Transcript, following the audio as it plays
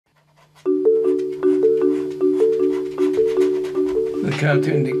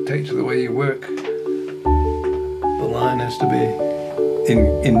cartoon dictates the way you work. The line has to be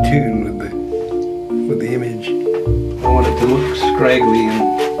in tune with the image. I want it to look scraggly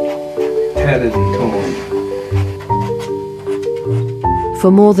and tattered and torn. For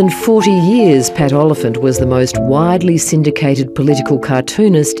more than 40 years, Pat Oliphant was the most widely syndicated political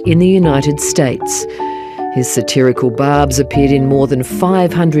cartoonist in the United States. His satirical barbs appeared in more than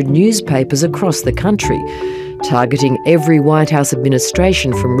 500 newspapers across the country, targeting every White House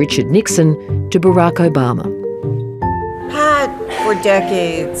administration from Richard Nixon to Barack Obama. Pat, for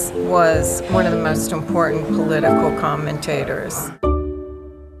decades, was one of the most important political commentators.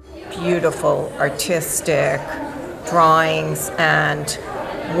 Beautiful, artistic drawings and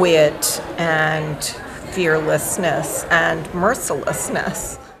wit and fearlessness and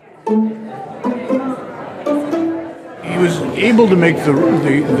mercilessness. He was able to make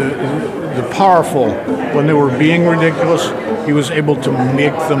the powerful, when they were being ridiculous, he was able to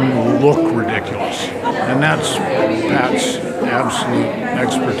make them look ridiculous. And that's Pat's absolute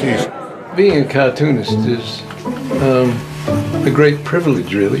expertise. Being a cartoonist is a great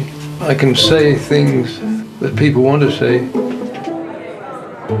privilege, really. I can say things that people want to say.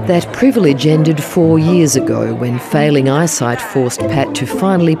 That privilege ended 4 years ago when failing eyesight forced Pat to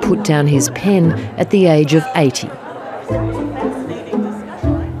finally put down his pen at the age of 80.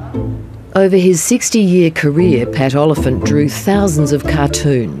 Over his 60-year career, Pat Oliphant drew thousands of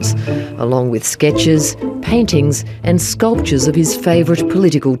cartoons, along with sketches, paintings and sculptures of his favourite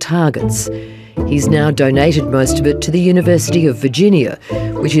political targets. He's now donated most of it to the University of Virginia,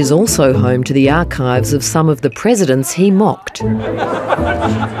 which is also home to the archives of some of the presidents he mocked.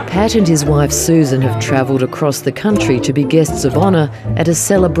 Pat and his wife Susan have travelled across the country to be guests of honour at a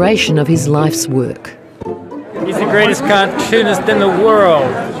celebration of his life's work. He's the greatest cartoonist in the world.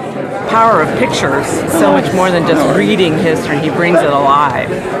 Power of pictures, so much more than just reading history. He brings it alive.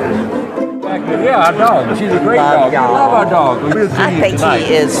 Yeah, our dog. She's a great dog. I love our dog. I think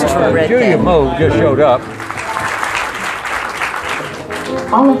he is terrific. Julia Moe just showed up.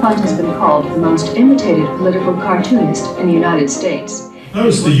 Oliphant has been called the most imitated political cartoonist in the United States.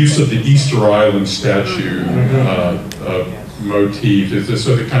 Notice the use of the Easter Island statue motif.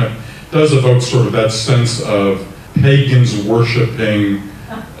 So it kind of does evoke sort of that sense of pagans worshiping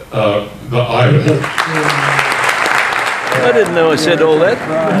the idol. I didn't know I said all that. I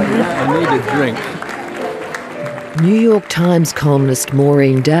need a drink. New York Times columnist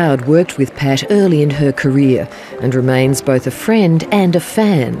Maureen Dowd worked with Pat early in her career and remains both a friend and a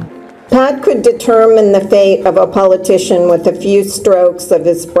fan. Pat could determine the fate of a politician with a few strokes of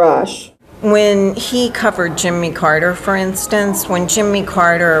his brush. When he covered Jimmy Carter, for instance, when Jimmy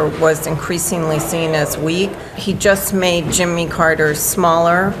Carter was increasingly seen as weak, he just made Jimmy Carter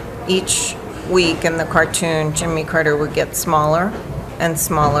smaller. Each week in the cartoon, Jimmy Carter would get smaller and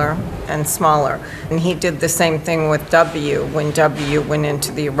smaller and smaller. And he did the same thing with W. When W went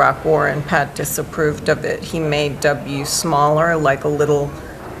into the Iraq War and Pat disapproved of it, he made W smaller, like a little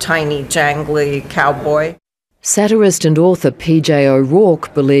tiny jangly cowboy. Satirist and author P.J.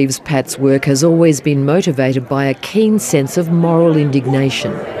 O'Rourke believes Pat's work has always been motivated by a keen sense of moral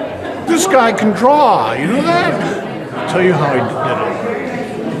indignation. This guy can draw, you know that? I'll tell you how he did it.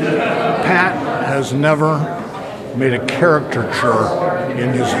 Pat has never made a caricature in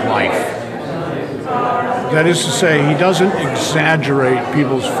his life. That is to say, he doesn't exaggerate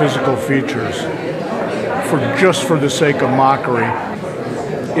people's physical features just for the sake of mockery.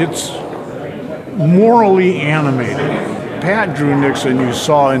 It's morally animated. Pat drew Nixon, you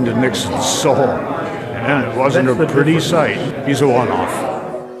saw into Nixon's soul, and it wasn't a pretty sight. He's a one-off.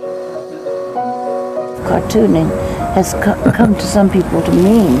 Cartooning has come to some people to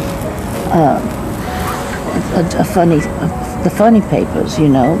mean the funny papers, you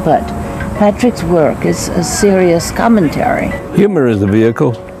know, but Patrick's work is a serious commentary. Humor is the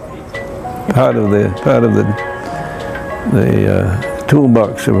vehicle, part of the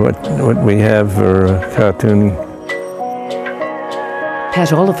toolbox of what we have for cartooning.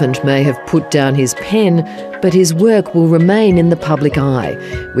 Pat Oliphant may have put down his pen, but his work will remain in the public eye,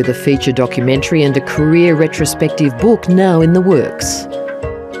 with a feature documentary and a career retrospective book now in the works.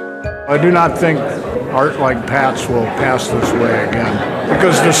 I do not think art like Pat's will pass this way again,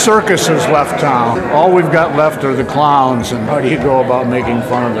 because the circus has left town. All we've got left are the clowns, and how do you go about making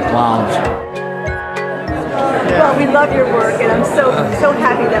fun of the clowns? Well, we love your work, and I'm so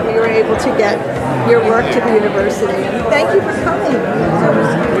happy that we were able to get your work to the university. And thank you for coming.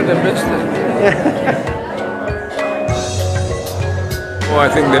 Wouldn't have missed it. Oh, I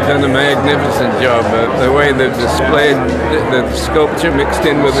think they've done a magnificent job. The way they've displayed the sculpture mixed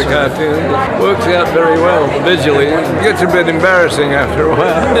in with the cartoon, it works out very well visually. It gets a bit embarrassing after a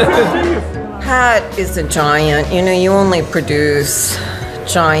while. Pat is a giant. You know, you only produce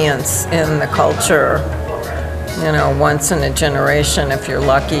giants in the culture, you know, once in a generation if you're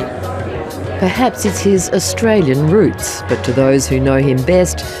lucky. Perhaps it's his Australian roots, but to those who know him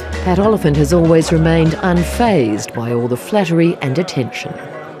best, Pat Oliphant has always remained unfazed by all the flattery and attention.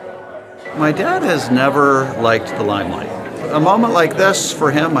 My dad has never liked the limelight. A moment like this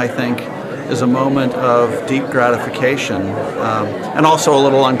for him, I think, is a moment of deep gratification and also a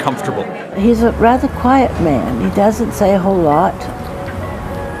little uncomfortable. He's a rather quiet man. He doesn't say a whole lot.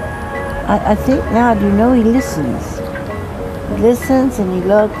 I think now, do you know, he listens. He listens and he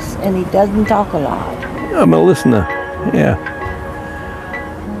looks and he doesn't talk a lot. I'm a listener, yeah.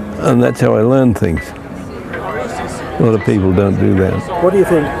 And that's how I learn things. A lot of people don't do that. What do you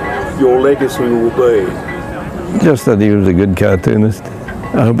think your legacy will be? Just that he was a good cartoonist.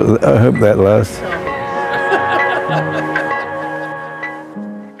 I hope that lasts.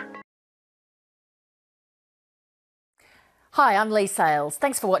 Hi, I'm Lee Sales.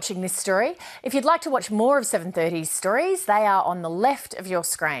 Thanks for watching this story. If you'd like to watch more of 730's stories, they are on the left of your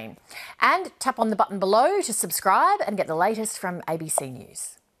screen. And tap on the button below to subscribe and get the latest from ABC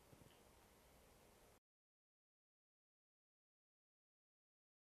News.